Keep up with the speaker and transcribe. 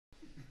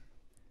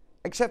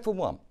except for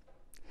one.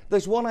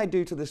 There's one I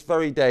do to this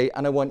very day,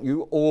 and I want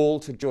you all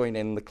to join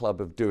in the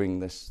club of doing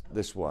this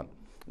one.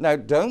 Now,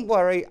 don't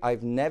worry,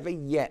 I've never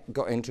yet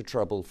got into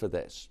trouble for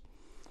this.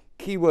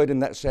 Keyword in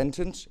that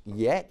sentence,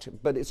 yet,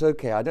 but it's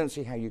okay. I don't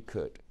see how you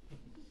could.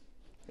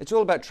 It's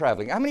all about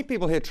traveling. How many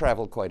people here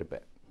travel quite a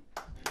bit?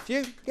 A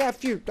few? Yeah, a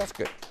few. That's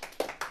good.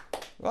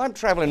 Well, I'm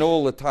traveling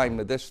all the time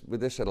with this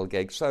little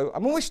gig, so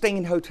I'm always staying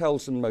in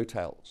hotels and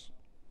motels.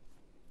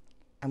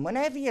 And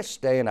whenever you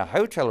stay in a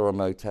hotel or a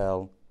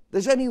motel,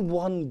 there's only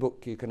one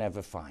book you can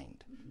ever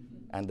find.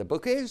 And the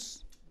book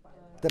is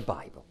the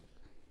Bible,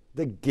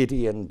 the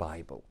Gideon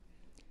Bible.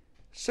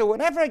 So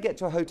whenever I get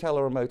to a hotel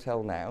or a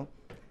motel now,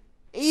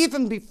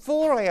 even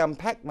before I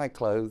unpack my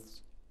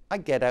clothes, I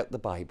get out the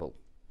Bible.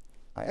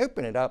 I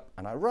open it up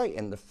and I write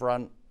in the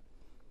front,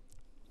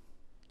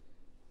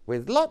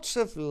 with lots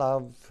of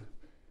love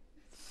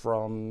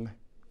from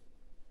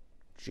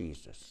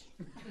Jesus.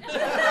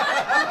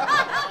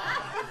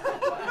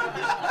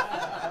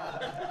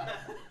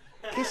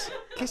 Kiss,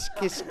 kiss,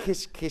 kiss,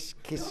 kiss, kiss,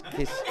 kiss, kiss,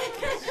 kiss.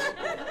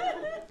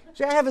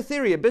 So I have a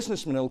theory. A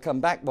businessman will come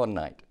back one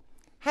night,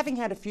 having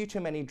had a few too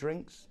many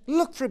drinks,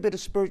 look for a bit of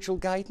spiritual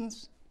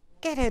guidance,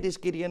 get out his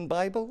Gideon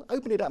Bible,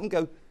 open it up and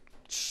go,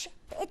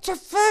 it's a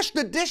first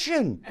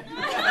edition.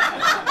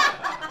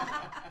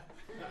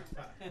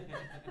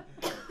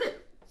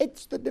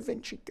 It's the Da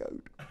Vinci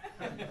Code.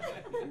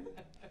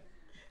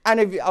 And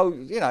if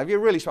you're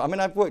really smart, I mean,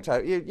 I've worked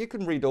out, you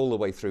can read all the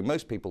way through.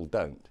 Most people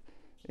don't,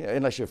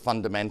 unless you're a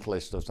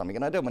fundamentalist or something.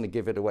 And I don't want to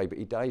give it away, but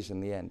he dies in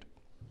the end.